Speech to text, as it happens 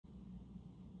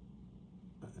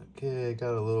Okay,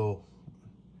 got a little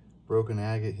broken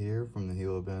agate here from the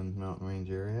Gila Bend Mountain Range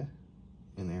area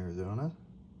in Arizona.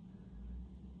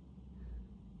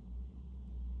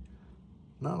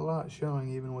 Not a lot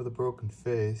showing even with a broken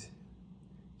face.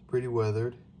 It's pretty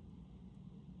weathered.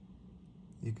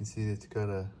 You can see it's got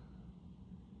a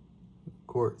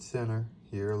quartz center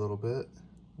here a little bit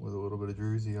with a little bit of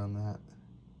druzy on that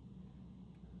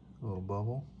little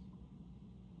bubble.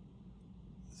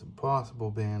 Some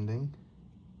possible banding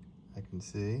I can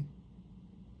see.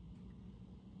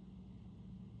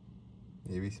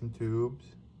 Maybe some tubes.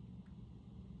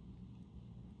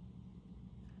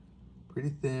 Pretty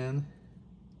thin.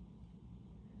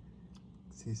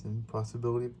 See some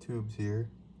possibility of tubes here.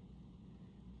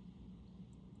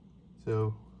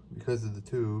 So because of the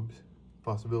tubes,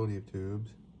 possibility of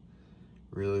tubes,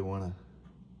 really want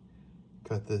to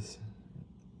cut this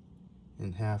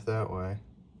in half that way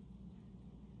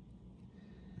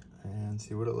and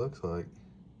see what it looks like.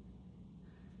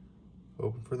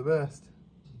 Hoping for the best.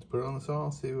 Let's put it on the saw,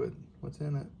 see what's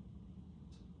in it.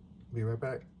 Be right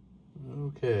back.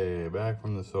 Okay, back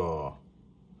from the saw.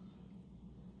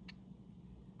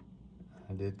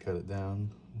 I did cut it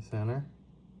down the center.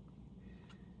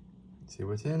 Let's see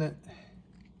what's in it.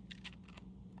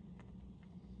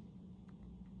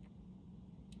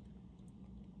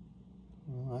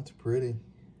 Well, that's pretty.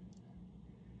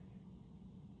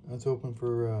 Let's open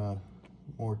for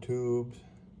more tubes.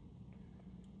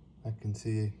 I can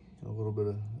see a little bit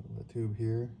of a tube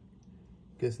here.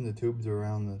 I'm guessing the tubes are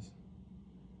around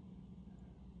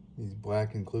these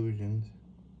black inclusions.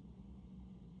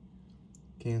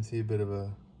 Can see a bit of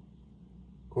a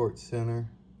quartz center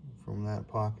from that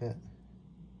pocket.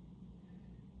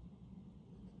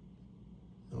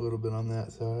 A little bit on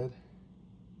that side.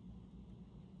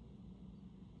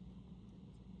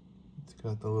 It's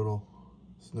got the little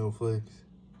snowflakes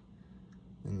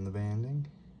in the banding.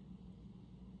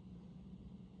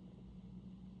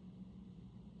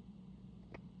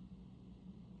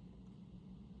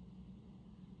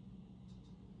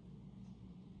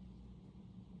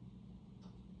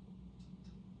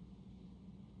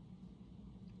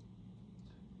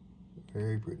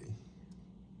 Very pretty.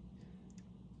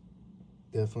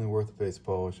 Definitely worth a face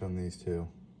polish on these two.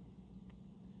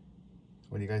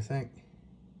 What do you guys think?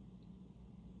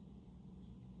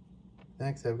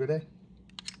 Thanks, have a good day.